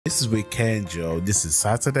This is weekend, yo. This is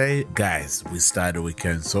Saturday. Guys, we started the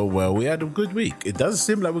weekend so well. We had a good week. It doesn't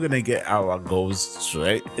seem like we're going to get our goals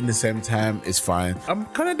straight. In the same time, it's fine. I'm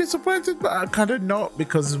kind of disappointed, but I kind of not,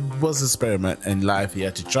 because it was an experiment in life. You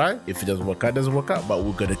have to try. If it doesn't work out, it doesn't work out. But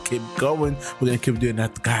we're going to keep going. We're going to keep doing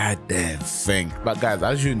that goddamn thing. But guys,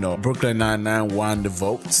 as you know, Brooklyn Nine-Nine won the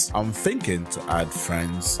votes. I'm thinking to add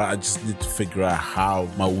friends. I just need to figure out how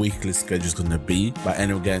my weekly schedule is going to be. But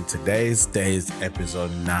anyway, again, today's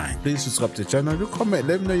episode 9. Please subscribe to the channel, do comment,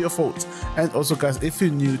 let me know your thoughts. And also guys, if you're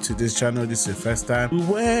new to this channel, this is your first time, we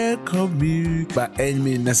welcome you. By any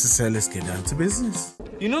means necessary, let's get down to business.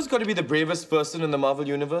 You know who's got to be the bravest person in the Marvel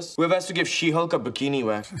Universe? Whoever has to give She-Hulk a bikini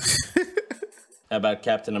wear. How about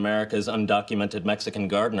Captain America's undocumented Mexican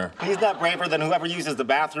gardener? He's not braver than whoever uses the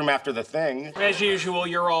bathroom after the Thing. As usual,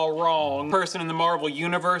 you're all wrong. The person in the Marvel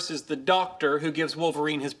Universe is the doctor who gives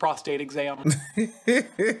Wolverine his prostate exam. Yeah,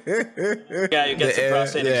 you get the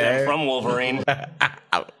prostate exam from Wolverine.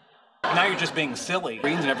 Now you're just being silly.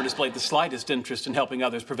 Wolverine's never displayed the slightest interest in helping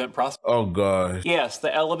others prevent prostate. Oh gosh. Yes,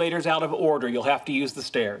 the elevator's out of order. You'll have to use the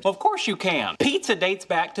stairs. Well, of course you can. Pizza dates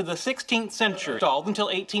back to the 16th century, installed until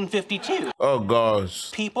 1852. Oh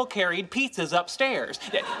gosh. People carried pizzas upstairs.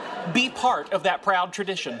 Be part of that proud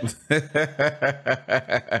tradition.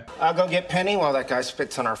 I'll go get Penny while that guy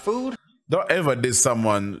spits on our food. Don't ever diss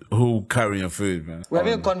someone who carry your food, man. We're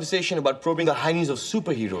having a conversation about probing the hinds of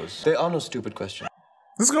superheroes. There are no stupid questions.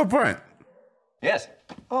 Let's go point. Yes.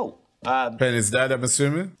 Oh, Penny's dad, I'm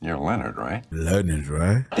assuming? You're Leonard, right? Leonard,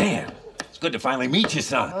 right? Damn. It's good to finally meet you,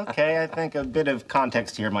 son. Okay, I think a bit of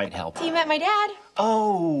context here might help. You met my dad?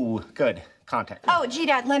 Oh, good. Context. Oh, gee,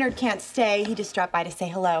 Dad, Leonard can't stay. He just dropped by to say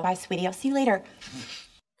hello. Bye, sweetie. I'll see you later.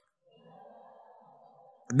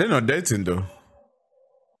 They're not dating, though.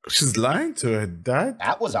 She's lying to her dad?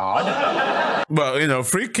 That was odd. Well, you know,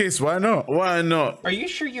 free kiss, why not? Why not? Are you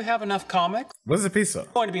sure you have enough comics? What's the pizza? I'm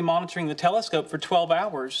going to be monitoring the telescope for 12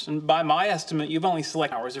 hours, and by my estimate, you've only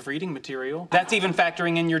selected hours of reading material. That's even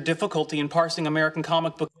factoring in your difficulty in parsing American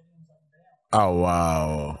comic book. Oh,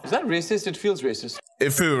 wow. is that racist? It feels racist.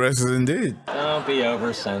 It feels racist indeed. Don't be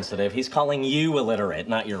oversensitive. He's calling you illiterate,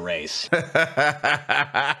 not your race.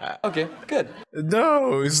 Okay, good.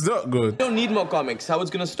 No, it's not good. We don't need more comics. Howard's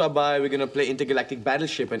gonna stop by. We're gonna play Intergalactic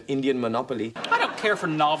Battleship and Indian Monopoly. I don't care for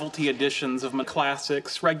novelty editions of my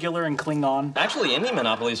classics, regular and Klingon. Actually, Indie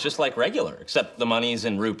Monopoly is just like regular, except the money's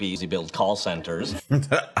in rupees. He builds call centers.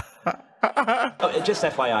 Oh, just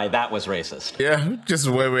FYI, that was racist. Yeah, just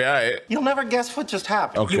where we are. You'll never guess what just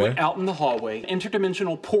happened. Okay. You went out in the hallway,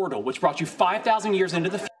 interdimensional portal, which brought you 5,000 years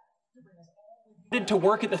into the future, to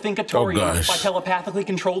work at the Thinkatorium by telepathically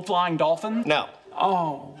controlled flying dolphins? No.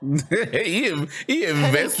 Oh. he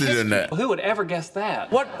invested in that. Who would ever guess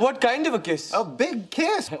that? What kind of a kiss? A big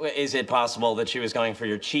kiss. Is it possible that she was going for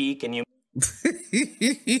your cheek and you...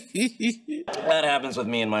 That happens with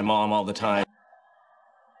me and my mom all the time.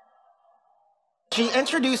 She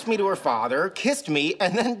introduced me to her father, kissed me,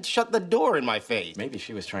 and then shut the door in my face. Maybe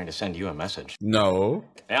she was trying to send you a message. No.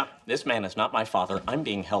 Yeah, this man is not my father. I'm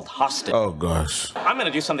being held hostage. Oh, gosh. I'm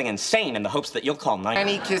gonna do something insane in the hopes that you'll call 9.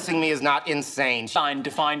 Penny kissing me is not insane.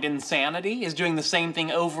 Defined insanity is doing the same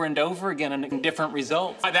thing over and over again and different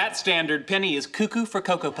results. By that standard, Penny is cuckoo for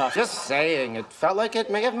Cocoa Puffs. Just saying, it felt like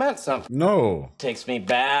it may have meant something. No. Takes me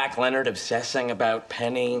back, Leonard obsessing about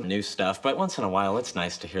Penny. New stuff, but once in a while, it's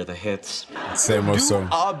nice to hear the hits. Same old song.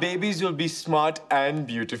 Our babies will be smart and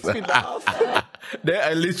beautiful. We laugh. They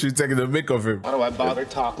are literally taking the mick of him. Why do I bother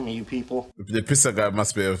talking to you people? The pizza guy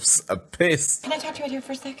must be a piss. Can I talk to you right here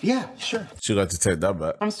for a sec? Yeah, sure. She got to take that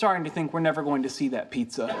back. I'm starting to think we're never going to see that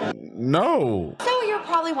pizza. No. So you're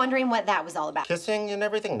probably wondering what that was all about. Kissing and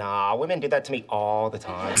everything? Nah, women do that to me all the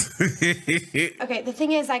time. Okay, the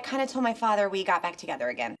thing is, I kind of told my father we got back together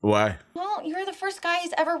again. Why? Well, you're the first guy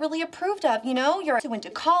he's ever really approved of, you know? You went to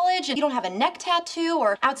college, and you don't have a neck tattoo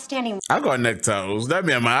or outstanding... I got neck tattoos. That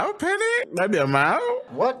be a mile, Penny? That be a mile?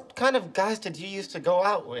 What kind of guys did you used to go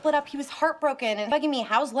out with? Split up, he was heartbroken and bugging me,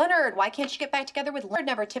 how's Leonard? Why can't you get back together with Leonard?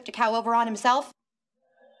 Never tipped a cow over on himself.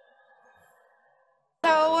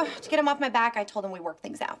 So, to get him off my back, I told him we worked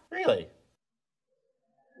things out. Really?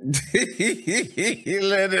 He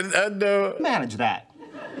let it know. Manage that.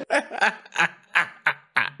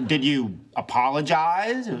 Did you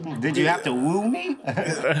apologize? Did you have to woo me?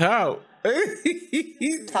 How?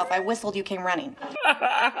 I whistled, you came running.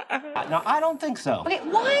 No, I don't think so. Okay,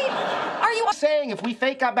 why are you Saying if we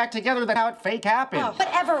fake got back together, that's how it fake happened. Oh,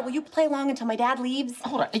 whatever. Will you play along until my dad leaves?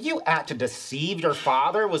 Hold on, you act to deceive your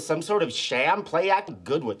father with some sort of sham play act?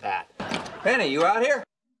 Good with that. Penny, you out here?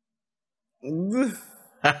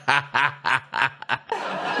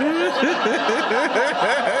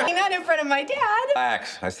 Not in front of my dad.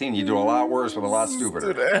 Relax. I've seen you do a lot worse with a lot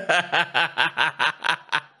stupider.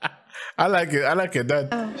 I like it. I like it,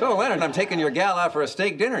 Dad. So, Leonard, I'm taking your gal out for a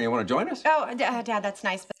steak dinner. You want to join us? Oh, Dad, that's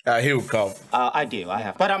nice. But He will come. I do. I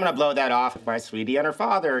have. But I'm gonna blow that off with my sweetie and her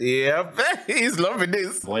father. Yep. He's loving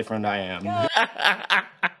this. Boyfriend I am.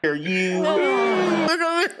 Here you. Look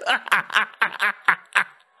at me.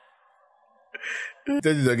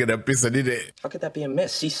 Then you're not gonna piss on it. How could that be a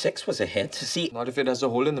miss? C6 was a hit. C. Not if it has a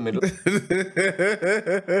hole in the middle. What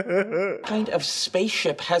kind of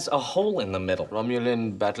spaceship has a hole in the middle?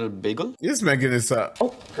 Romulan battle bagel? He's making this up.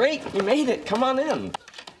 Oh, great. You made it. Come on in.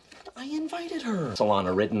 I invited her.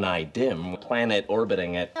 Solana Ridden-Eye Dim, planet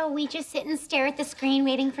orbiting it. So we just sit and stare at the screen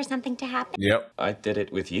waiting for something to happen? Yep. I did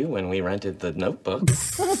it with you when we rented the Notebook.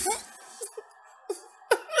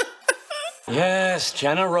 Yes,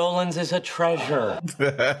 Jenna Rollins is a treasure.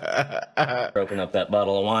 Open up that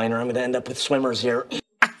bottle of wine or I'm going to end up with swimmers here. You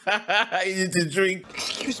need to drink.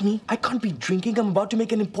 Excuse me, I can't be drinking. I'm about to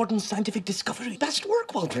make an important scientific discovery. Best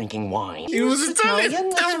work while drinking wine. He was Italian.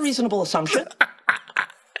 That's a reasonable assumption.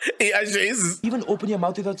 He actually is. Even open your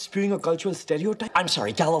mouth without spewing a cultural stereotype? I'm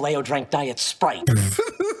sorry, Galileo drank Diet Sprite.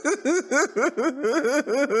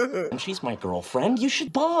 And she's my girlfriend. You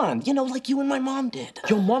should bond, you know, like you and my mom did.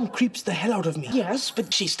 Your mom creeps the hell out of me. Yes,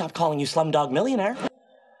 but she stopped calling you Slumdog Millionaire.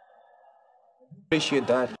 Appreciate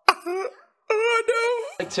that. Oh,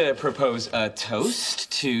 I'd like to propose a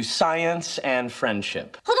toast to science and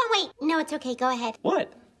friendship. Hold on, wait. No, it's okay. Go ahead.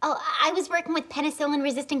 What? Oh, I was working with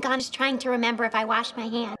penicillin-resistant gum, just trying to remember if I washed my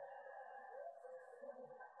hands.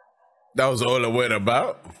 That was all it went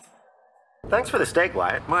about. Thanks for the steak,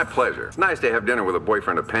 Wyatt. My pleasure. It's nice to have dinner with a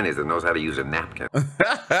boyfriend of Penny's that knows how to use a napkin.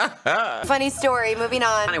 funny story. Moving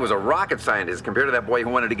on. Penny was a rocket scientist compared to that boy who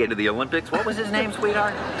wanted to get to the Olympics. What was his name,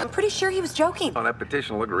 sweetheart? I'm pretty sure he was joking. Oh, that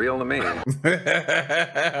petition looked real to me.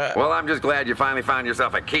 Well, I'm just glad you finally found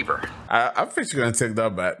yourself a keeper. I think you're gonna take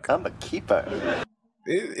that back. I'm a keeper.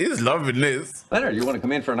 He's loving this. Leonard, you want to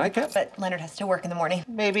come in for a nightcap? But Leonard has to work in the morning.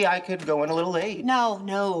 Maybe I could go in a little late. No,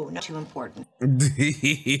 not too important.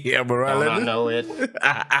 Yeah, but right. Don't I know it?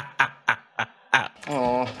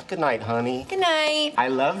 Oh, good night, honey. Good night. I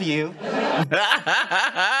love you.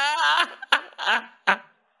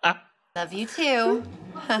 Love you too.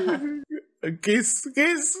 Kiss.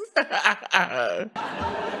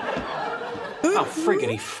 Oh,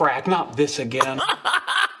 friggity frack, not this again.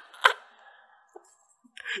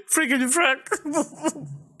 Freaking frack.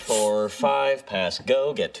 4, 5, pass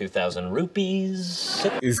go, get 2,000 rupees.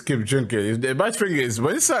 He's keep drinking. The bad thing is,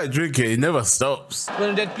 when he starts drinking, he never stops.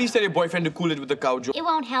 Bernadette, please tell your boyfriend to cool it with the cow joke. It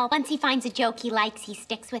won't help. Once he finds a joke he likes, he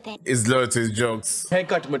sticks with it. He's loyal to his jokes.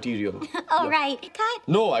 Haircut material. Oh, right. Cut.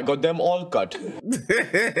 No, I got them all cut.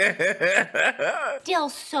 Still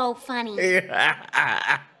so funny.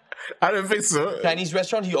 I don't think so. Chinese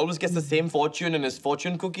restaurant, he always gets the same fortune in his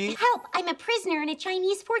fortune cookie. Help! I'm a prisoner in a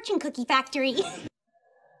Chinese fortune cookie factory.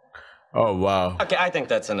 Oh, wow. Okay, I think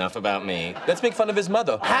that's enough about me. Let's make fun of his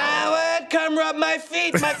mother. Howard, come rub my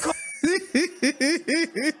feet, my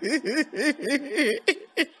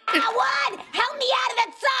Howard! Help me out of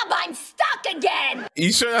that sub! I'm stuck again!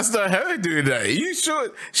 You sure that's not her doing that? You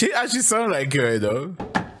sure? She actually sounds like her, though.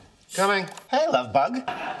 Coming. Hey, love bug.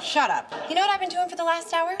 Shut up. You know what I've been doing for the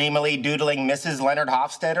last hour? Emily doodling Mrs. Leonard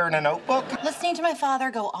Hofstadter in a notebook. Listening to my father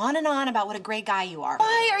go on and on about what a great guy you are.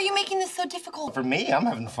 Why are you making this so difficult? For me, I'm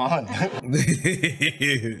having fun.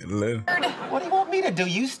 Leonard. What do you want me to do?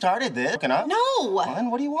 You started this. No. Then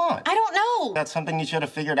what do you want? I don't know. That's something you should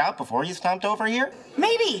have figured out before you stomped over here?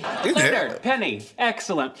 Maybe. Leonard, Penny,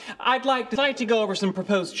 excellent. I'd like to go over some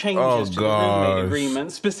proposed changes to the gosh. roommate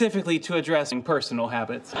agreement, specifically to addressing personal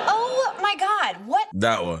habits. Oh my God, what?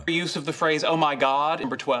 That one. Use of the phrase, oh my God,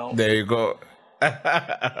 number 12. There you go.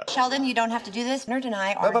 Sheldon, you don't have to do this. Leonard and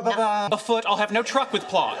I are not... Afoot, I'll have no truck with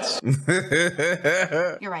plots.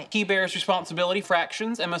 You're right. He bears responsibility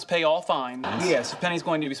fractions and must pay all fines. Yes, if Penny's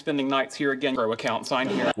going to be spending nights here again, pro account sign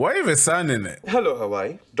here. Why even signing it? Hello,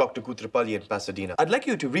 Hawaii. Dr. Kutrapali in Pasadena. I'd like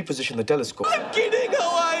you to reposition the telescope. I'm kidding,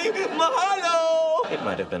 Hawaii! Mahalo! It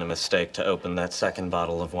might have been a mistake to open that second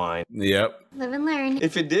bottle of wine. Yep. Live and learn.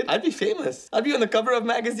 If it did, I'd be famous. I'd be on the cover of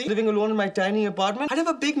magazine, living alone in my tiny apartment. I'd have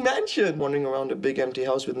a big mansion, wandering around a big empty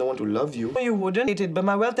house with no one to love you. No, you wouldn't. Hated by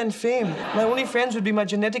my wealth and fame. My only friends would be my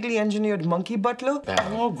genetically engineered monkey butler.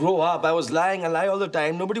 Oh, grow up. I was lying. I lie all the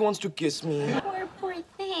time. Nobody wants to kiss me. Poor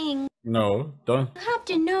thing. No, don't. You have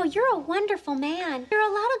to know, you're a wonderful man. There are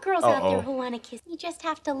a lot of girls out there who want to kiss. You just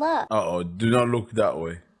have to look. Uh-oh, do not look that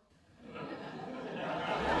way.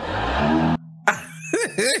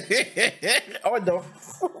 Oh, no.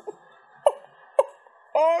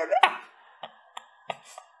 Oh, no.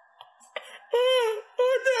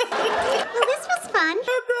 Well, this was fun.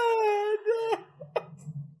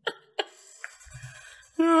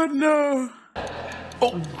 Oh no.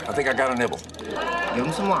 Oh, I think I got a nibble. Give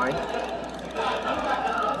him some line.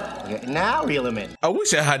 Yeah, now reel him in. I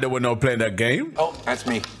wish I had the one not playing that game. Oh, that's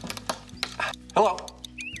me. Hello.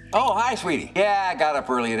 Oh, hi, sweetie. Yeah, I got up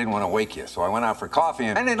early. I didn't want to wake you, so I went out for coffee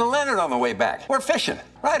and ran into Leonard on the way back. We're fishing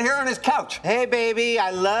right here on his couch. Hey, baby,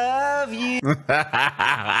 I love you.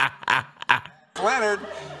 Leonard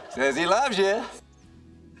says he loves you.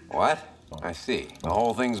 What? I see. The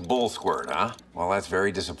whole thing's bull squirt, huh? Well, that's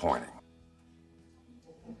very disappointing.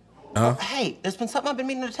 Hey, there's been something I've been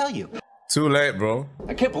meaning to tell you. Too late, bro.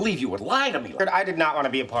 I can't believe you would lie to me. I did not want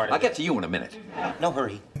to be a part of it. I'll get to you in a minute. No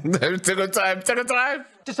hurry. Take your time. Take your time.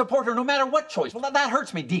 To support her no matter what choice. Well, that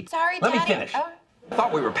hurts me deep. Sorry, Let me Daddy. finish. Oh.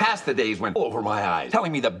 Thought we were past the days when over my eyes,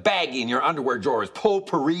 telling me the baggie in your underwear drawer is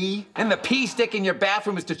potpourri, and the pee stick in your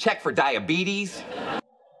bathroom is to check for diabetes.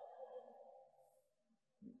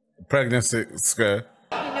 Pregnancy scare.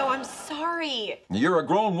 I know, I'm sorry. You're a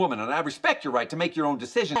grown woman, and I respect your right to make your own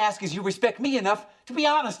decisions. I ask is you respect me enough to be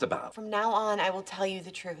honest about it. From now on, I will tell you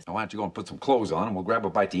the truth. Now, why don't you go and put some clothes on, and we'll grab a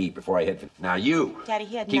bite to eat before I head. Now, you. Daddy,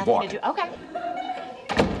 he had keep nothing walking. to do. Okay.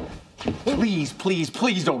 Please, please,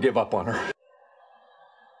 please don't give up on her.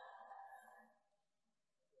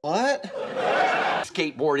 What?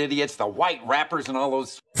 Skateboard idiots, the white rappers, and all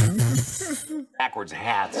those backwards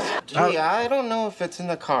hats. Gee, I don't know if it's in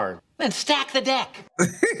the card. Then stack the deck.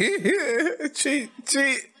 Cheat.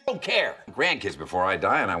 Don't care. Grandkids before I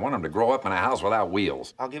die, and I want them to grow up in a house without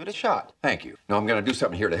wheels. I'll give it a shot. Thank you. Now I'm going to do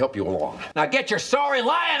something here to help you along. Now get your sorry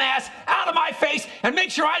lying ass out of my face and make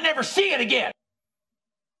sure I never see it again.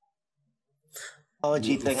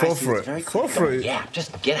 Apology thing Fall I see for is it. very Fall quick. for it. Yeah,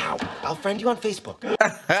 just get out. I'll friend you on Facebook.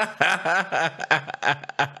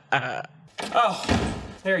 Oh,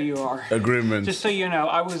 there you are. Agreement. Just so you know,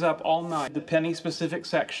 I was up all night. The penny specific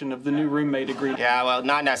section of the new roommate agreement. Yeah, well,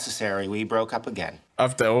 not necessary. We broke up again.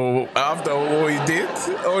 After all he did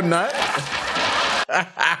all night.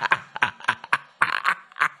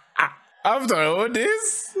 After all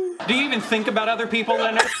this. Do you even think about other people,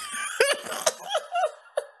 Leonard?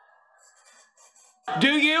 Do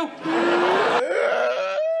you?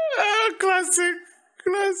 Classic.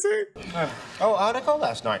 Oh, how'd it go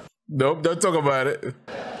last night? Nope, don't talk about it.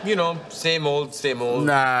 You know, same old, same old.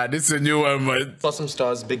 Nah, this is a new one, man. Saw some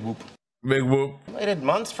stars, big whoop. Big whoop. Waited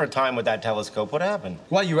months for time with that telescope. What happened?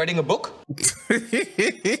 Why, you writing a book?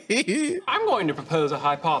 I'm going to propose a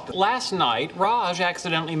hypothesis. Last night, Raj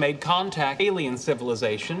accidentally made contact with alien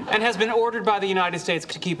civilization and has been ordered by the United States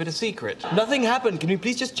to keep it a secret. Nothing happened. Can we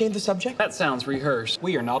please just change the subject? That sounds rehearsed.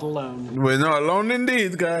 We are not alone. We're not alone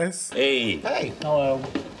indeed, guys. Hey. Hey. Hello.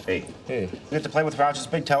 Hey. You get to play with Raj's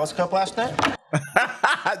big telescope last night?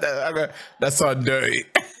 That's so dirty.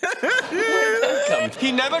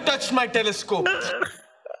 He never touched my telescope.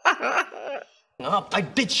 No, I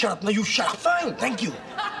did shut up. Now you shut up. Fine, thank you.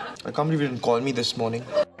 I can't believe you didn't call me this morning.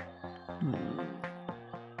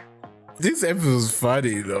 This episode was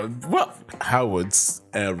funny though. What? Howard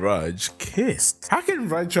and Raj kissed. How can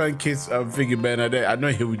Raj try and kiss Vicky Bernadette? I know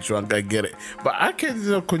he was drunk, I get it. But I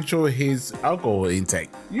can control his alcohol intake.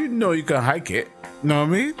 You know you can hike it. Know what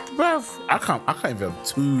I mean? But I can't even have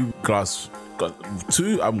 2 glasses.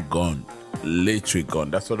 2, I'm gone. Literally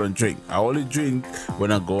gone. That's what I don't drink. I only drink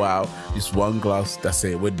when I go out. Just 1 glass. That's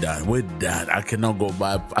it. We're done. I cannot go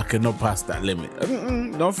by. I cannot pass that limit.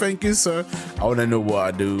 No, thank you, sir. I want to know what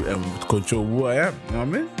I do and control who I am. You know what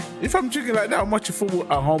I mean? If I'm drinking like that, I'm watching football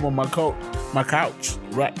at home on my couch,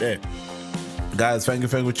 right there. Guys, thank you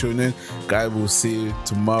for tuning in. Guys, we'll see you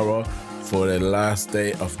tomorrow for the last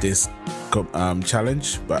day of this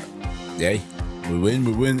challenge. But yeah. We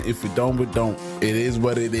win. If we don't, we don't. It is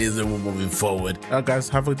what it is, and we're moving forward. Guys,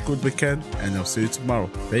 have a good weekend, and I'll see you tomorrow.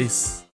 Peace.